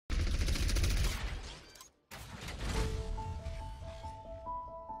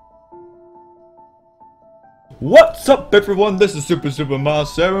What's up everyone, this is Super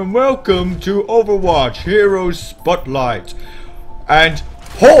Master and welcome to Overwatch Hero Spotlight. And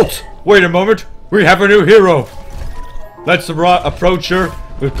halt! Wait a moment, we have a new hero. Let's approach her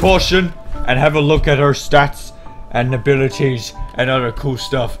with caution and have a look at her stats and abilities and other cool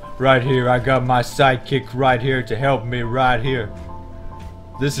stuff. Right here, I got my sidekick right here to help me right here.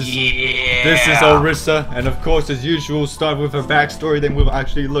 This is Orisa, and of course as usual start with her backstory, then we'll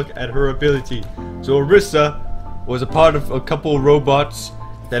actually look at her ability. So Orisa was a part of a couple robots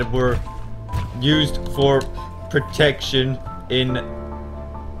that were used for protection in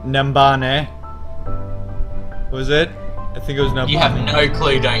Nambane. Was it? I think it was Nambane. You have no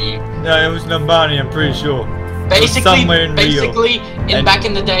clue, don't you? No, it was Nambane, I'm pretty sure. Basically, in back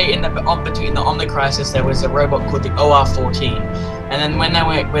in the day, between the Omni Crisis, there was a robot called the OR-14, and then when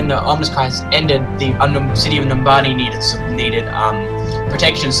the Omni Crisis ended, the city of Nambani needed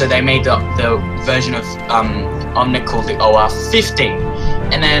protection, so they made the version of Omni called the OR-15,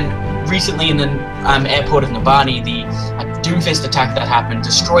 and then recently in the airport of Nambani, the Doomfist attack that happened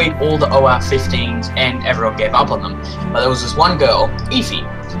destroyed all the OR-15s, and everyone gave up on them. But there was this one girl, Ify.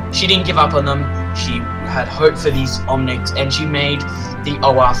 She didn't give up on them. She had hope for these Omnics, and she made the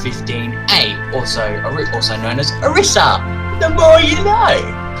OR-15A, also known as Orisa. The more you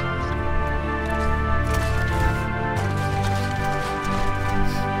know.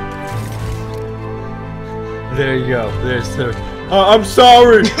 There you go. There's her. I'm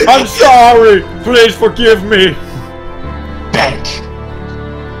sorry. I'm sorry. Please forgive me. Beg.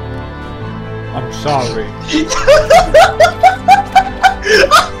 I'm sorry.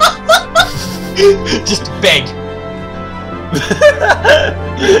 Just beg.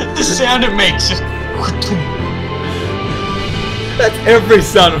 The sound it makes just. That's every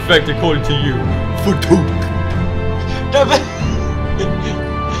sound effect according to you. Futuk. No, but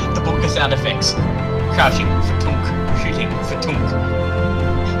the book of sound effects. Crouching for tunk, shooting for tunk,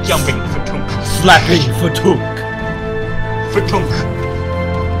 jumping for tunk, slapping for tunk, for tunk,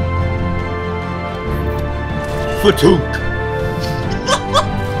 for tunk,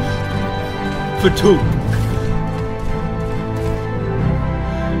 for tunk.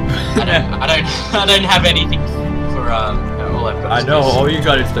 I don't have anything for all I've got. I know all you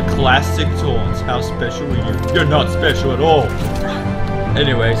got is the classic taunts. How special are you? You're not special at all.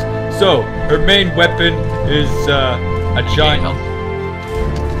 Anyways. So, her main weapon is a giant.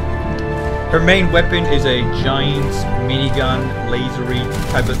 Her main weapon is a giant minigun, lasery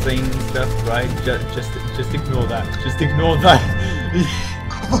type of thing, stuff, right? Just ignore that. Just ignore that.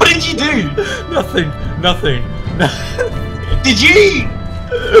 What did you do? Nothing. Did you?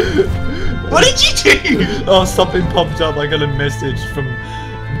 What did you do? Oh, something popped up. I got a message from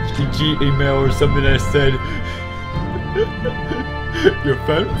Gmail or something that said. Your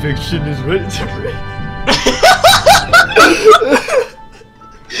fan fiction is ready to read.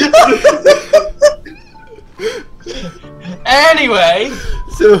 Anyway,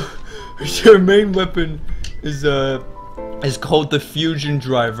 so your main weapon is called the fusion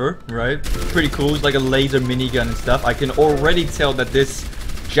driver, right? Pretty cool. It's like a laser minigun and stuff. I can already tell that this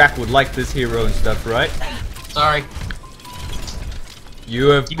Jack would like this hero and stuff, right? Sorry. You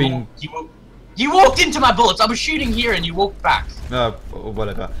walked into my bullets. I was shooting here and you walked back.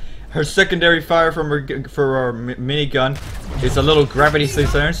 Whatever. Her secondary fire from her minigun is a little gravity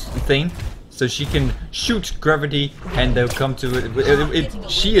sensor thing, so she can shoot gravity and they'll come to it.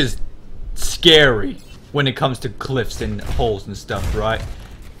 She is scary when it comes to cliffs and holes and stuff, right?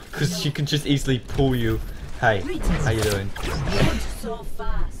 Because she can just easily pull you. Hey, how you doing?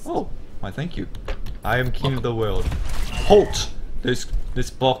 Oh, why thank you. I am king of the world. Halt! This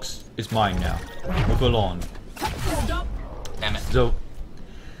box is mine now. Move along. Damn it. So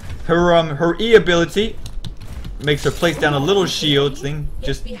her E ability makes her place down a little shield thing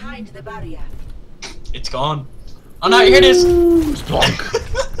just behind the barrier. It's gone. Oh no, here it is.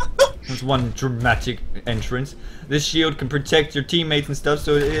 There's one dramatic entrance. This shield can protect your teammates and stuff,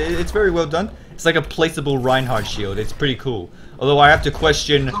 so it's very well done. It's like a placeable Reinhardt shield. It's pretty cool. Although I have to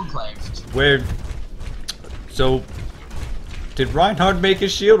question where. So, did Reinhardt make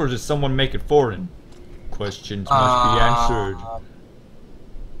his shield, or did someone make it for him? Questions must be answered.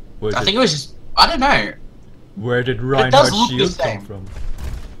 I think it was just. I don't know. Where did Reinhardt's shield come from?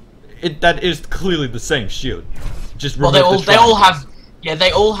 That is clearly the same shield. Just well, they all have. Yeah,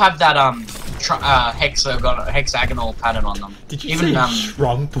 they all have that hexagonal pattern on them. Did you say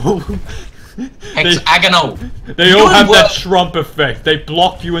Trumple? Hexagonal. They all have that Trump effect. They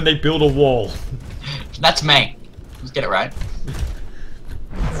block you and they build a wall. That's me. Let's get it right.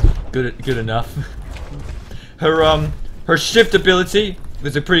 Good enough. Her shift ability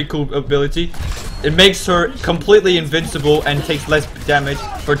is a pretty cool ability. it makes her completely invincible and takes less damage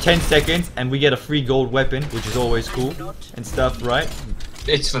for 10 seconds, and we get a free gold weapon, which is always cool and stuff, right?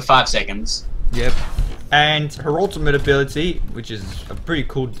 It's for 5 seconds. Yep. And her ultimate ability, which is a pretty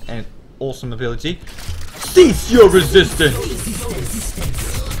cool and awesome ability. Cease your resistance!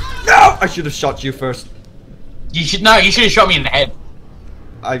 No! I should have shot you first. You should have shot me in the head.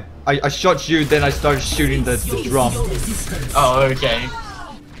 I shot you, then I started shooting the drum. Oh, okay.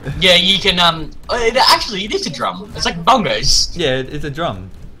 Yeah, you can, actually, it is a drum. It's like bongos. Yeah, it's a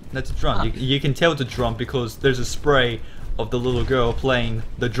drum. That's a drum. Huh. You can tell it's a drum because there's a spray of the little girl playing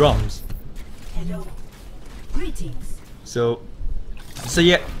the drums. Hello. Greetings. So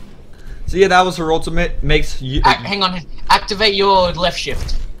yeah, that was her ultimate. Makes you. Hang on, activate your left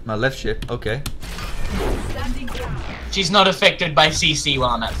shift. My left shift, okay. Standing ground. She's not affected by CC while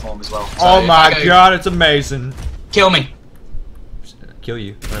on that form as well. So Oh my god, it's amazing. Kill me. Kill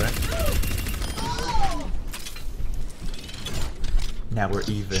you, alright. Now we're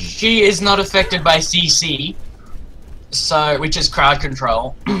even. She is not affected by CC, so which is crowd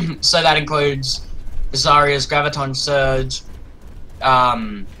control. So that includes Zarya's Graviton Surge,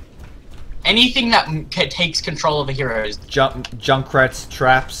 anything that takes control of a hero. Junkrat's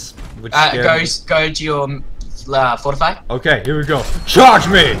traps, which go to your fortify. Okay, here we go. Charge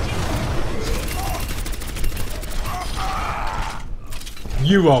me!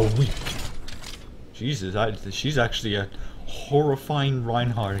 You are weak. Jesus, she's actually a horrifying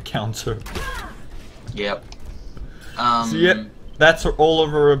Reinhardt encounter. Yep. So yeah, that's all of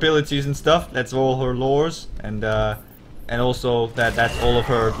her abilities and stuff. That's all her lores, and also that's all of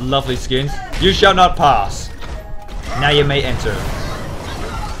her lovely skins. You shall not pass. Now you may enter.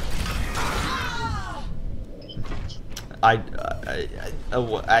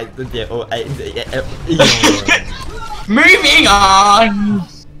 Moving on.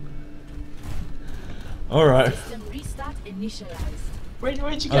 All right. System restart initialized.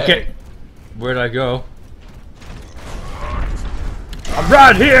 Where'd you go? Okay. Where'd I go? I'm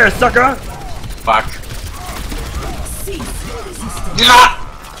right here, sucker. Fuck. Cease your resistance.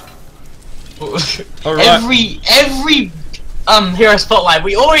 All right. Every hero spotlight,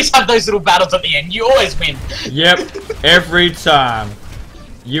 we always have those little battles at the end. You always win. Yep. Every time.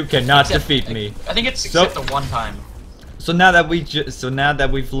 You cannot defeat me. I think it's except the one time. So now that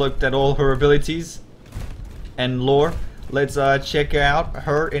we've looked at all her abilities and lore, let's check out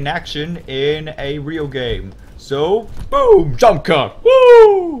her in action in a real game. So, boom, jump cut.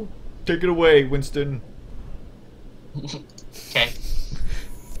 Woo! Take it away, Winston. Okay.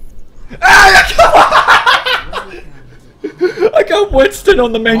 I got Winston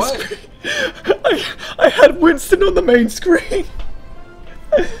on the main What? screen. I had Winston on the main screen.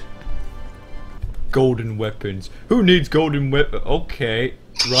 Golden weapons. Who needs golden weapons? Okay,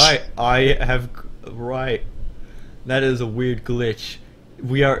 right. Right. That is a weird glitch.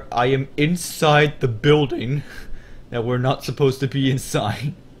 I am inside the building that we're not supposed to be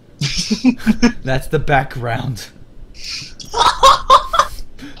inside. That's the background.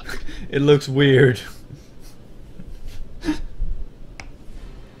 It looks weird.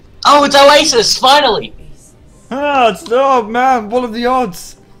 Oh, it's Oasis! Finally. Oh man, what are the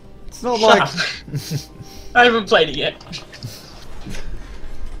odds? It's not like. I haven't played it yet.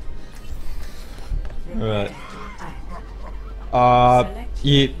 Right.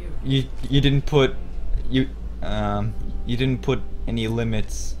 You didn't put you didn't put any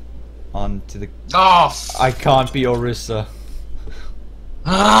limits onto the. Oh. I can't be Orisa.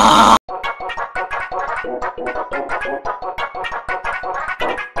 Ah.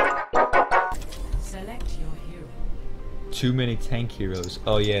 Select your hero. Too many tank heroes.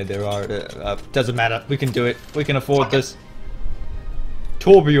 Oh yeah, there are. Doesn't matter. We can do it. We can afford this.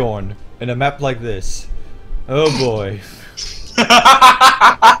 Torbjorn in a map like this. Oh boy.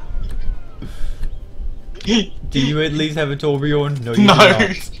 Do you at least have a Torbjorn? No, you No. do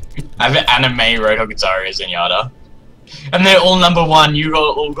not. I have an anime Roadhog Zarya Zenyatta. And they're all #1, you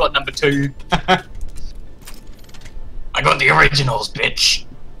all got #2. I got the originals, bitch.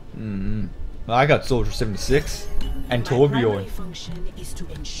 Well, I got Soldier 76 and My primary Torbjorn. function is to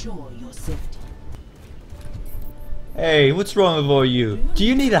ensure your safety. Hey, what's wrong with all you? Do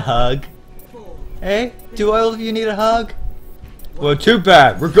you need a hug? 4, Hey, do all of you need a hug? Well, too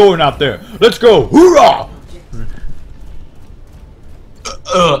bad. We're going out there. Let's go. Hoorah!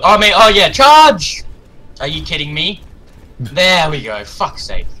 Oh yeah, charge! Are you kidding me? There we go, fuck's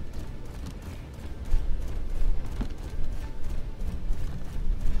sake.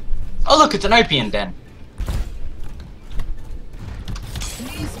 Oh look, it's an opium den.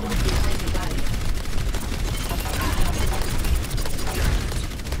 please move behind the barrier.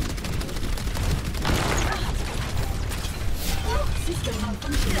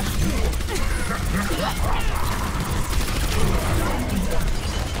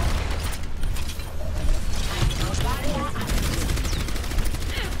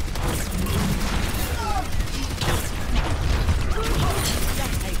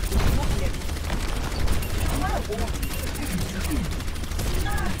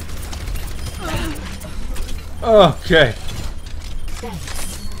 Okay.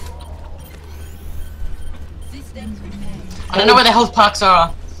 I don't know where the health packs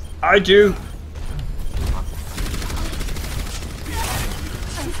are. I do.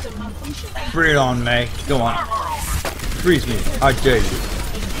 Bring it on, May. Go on. Freeze me. I dare you.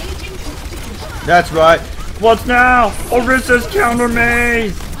 That's right. What now? Orisa's counter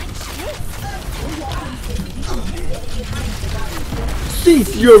me!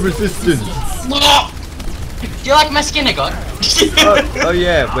 Cease your resistance! Do you like my skin I got? Oh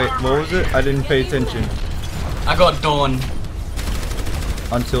yeah, wait, what was it? I didn't pay attention. I got Dawn.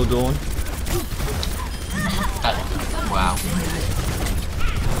 Until dawn? Wow.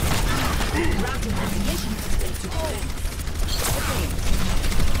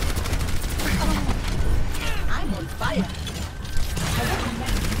 I'm on fire.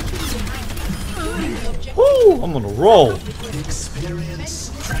 Woo! I'm on a roll!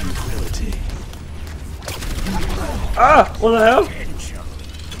 Experience tranquility. Ah! What the hell?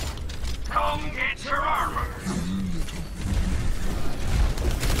 Come get your armor.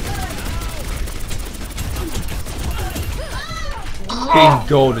 King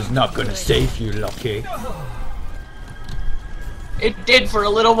Gold is not gonna save you, Lucky. It did for a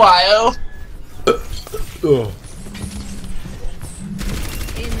little while. Ugh.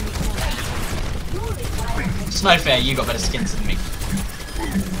 It's not fair, you got better skins than me.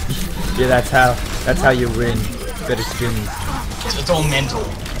 Yeah, that's how you win. Better skins. It's all mental.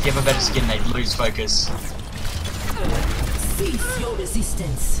 If you have a better skin, they lose focus. Cease your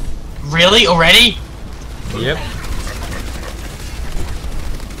resistance. Really? Already? Yep.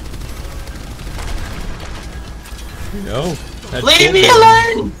 No. That's Leave me so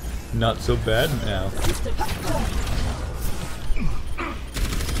bad. alone! Not so bad now.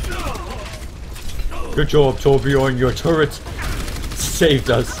 Good job, Torbjorn. Your turret saved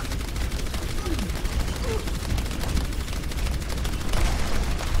us.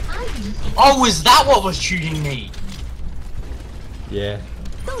 Oh, was that what was shooting me? Yeah.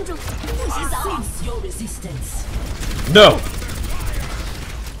 Cease your resistance. No.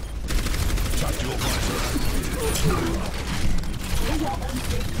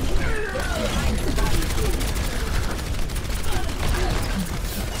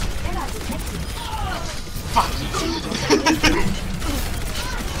 Fuck you.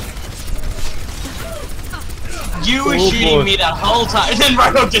 You were Oh, shooting boy. me that whole time, and then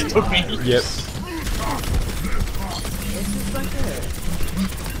Rhino just took me. Yep.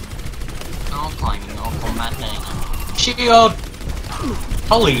 Oh, climbing, oh, combating. Shield!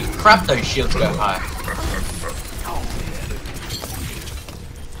 Holy crap, those shields go high.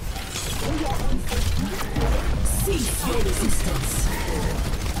 Cease your resistance.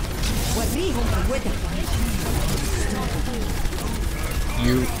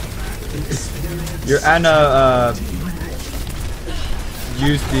 Your Anna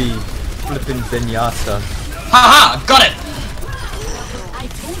used the flippin' Vinyasa. Haha! Got it!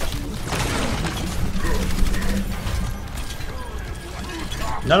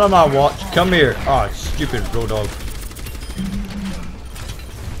 None of my watch. Come here. Oh, stupid road dog.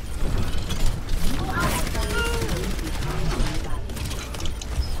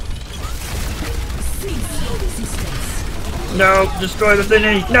 Cease your resistance. No, destroy the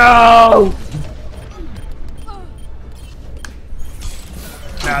thingy. No.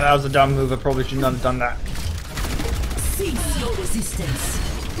 Nah, that was a dumb move. I probably should not have done that. Cease your resistance.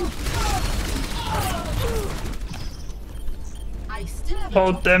 I still have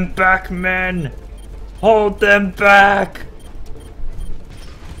Hold them back, men. Hold them back.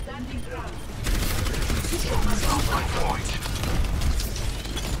 standing ground.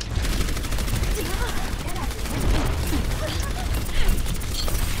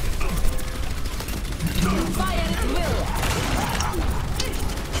 Fire at will.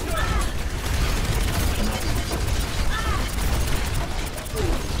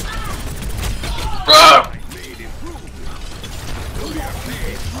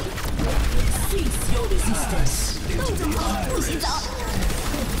 Cease your resistance.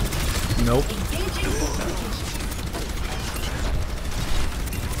 Nope.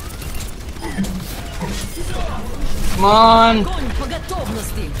 Come on! По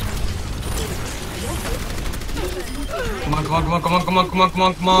готовности. Come on, come on, come on, come on, come on, come on, come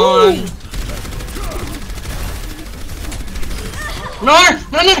on, come on! No!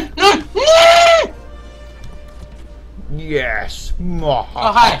 No, no, no, no! Yes. Oh,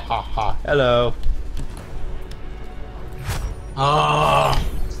 hi. Hello. Oh.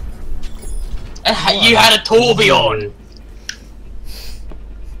 You had a tourbillon!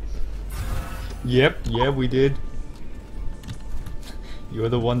 Yep. Yeah, we did. You're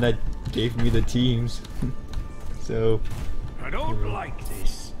the one that gave me the teams. So I don't like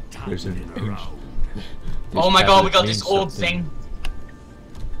this. there's an Tumbling around. Oh my god, we tablet got this means old something. thing.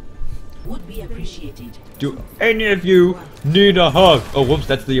 Would be appreciated. Do any of you need a hug? Oh, whoops,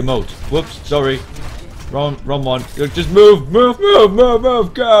 that's the emote. Whoops, sorry. Wrong one. Just move, go,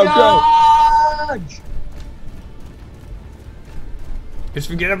 go. Charge! Just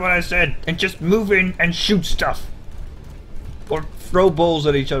forget what I said and just move in and shoot stuff. Or throw balls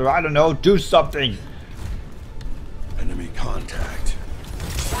at each other. I don't know. Do something. Enemy contact.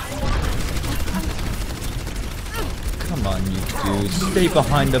 Come on, you dudes. Stay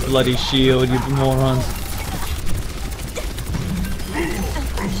behind the bloody shield, you morons.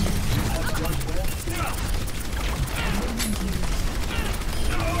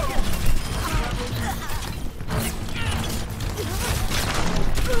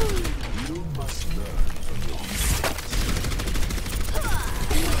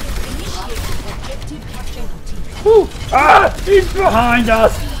 Whew. Ah! He's behind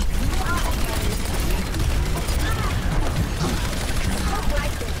us!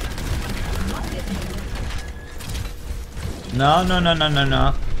 No.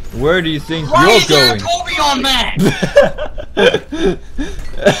 Where do you think Why you're is there a going? Toby on that?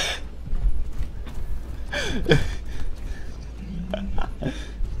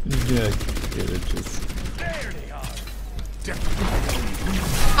 Yeah, just...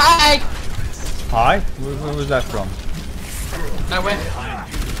 Hi! Hi? Where was that from? Nowhere.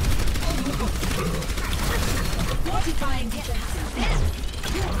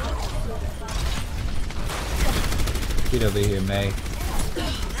 Get over here, May. Are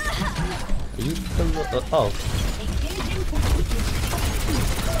you oh.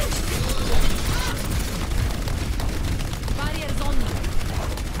 Barriers on.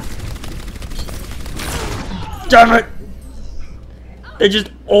 Damn it! They just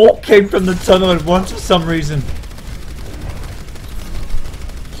all came from the tunnel at once for some reason.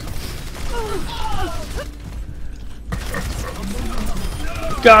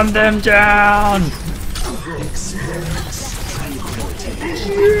 Gun them down!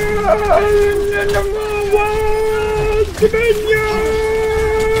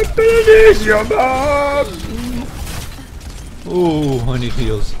 Ooh, I need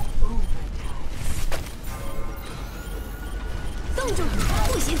heals. 冻住，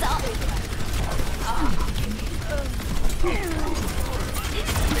不许走。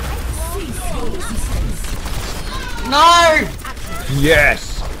 No!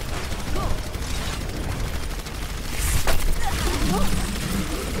 Yes!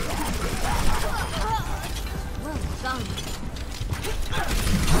 Well done.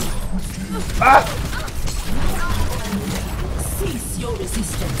 Ah! Cease your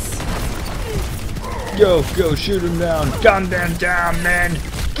resistance. Go, shoot him down. Gun them down, men.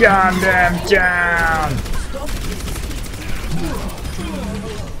 Gun them down.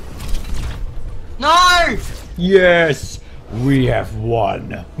 No! Yes, we have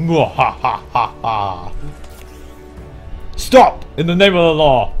won. Mwahahaha. Stop! In the name of the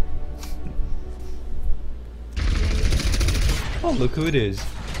law. Oh, look who it is.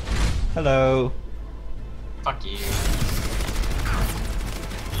 Hello. Fuck you.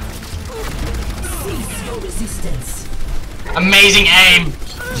 Cease your resistance. Amazing aim!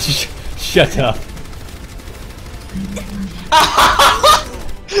 Shut up.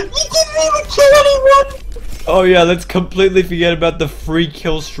 You didn't even kill anyone! Oh yeah, let's completely forget about the free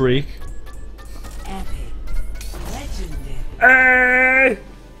kill streak. Epic. Legendary.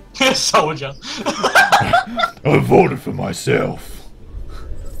 Hey! Soldier. I voted for myself.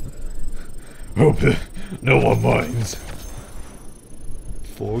 Hope no one minds.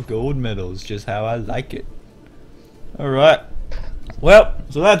 4 gold medals, just how I like it. Alright. Well,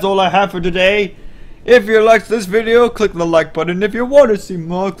 so that's all I have for today. If you liked this video, click the like button. If you want to see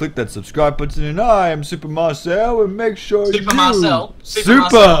more, click that subscribe button. And I am Super Marcel, and make sure Super Marcel.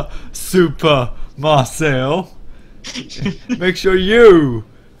 Super Marcel. Make sure you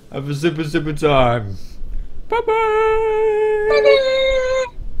have a super time. Bye bye.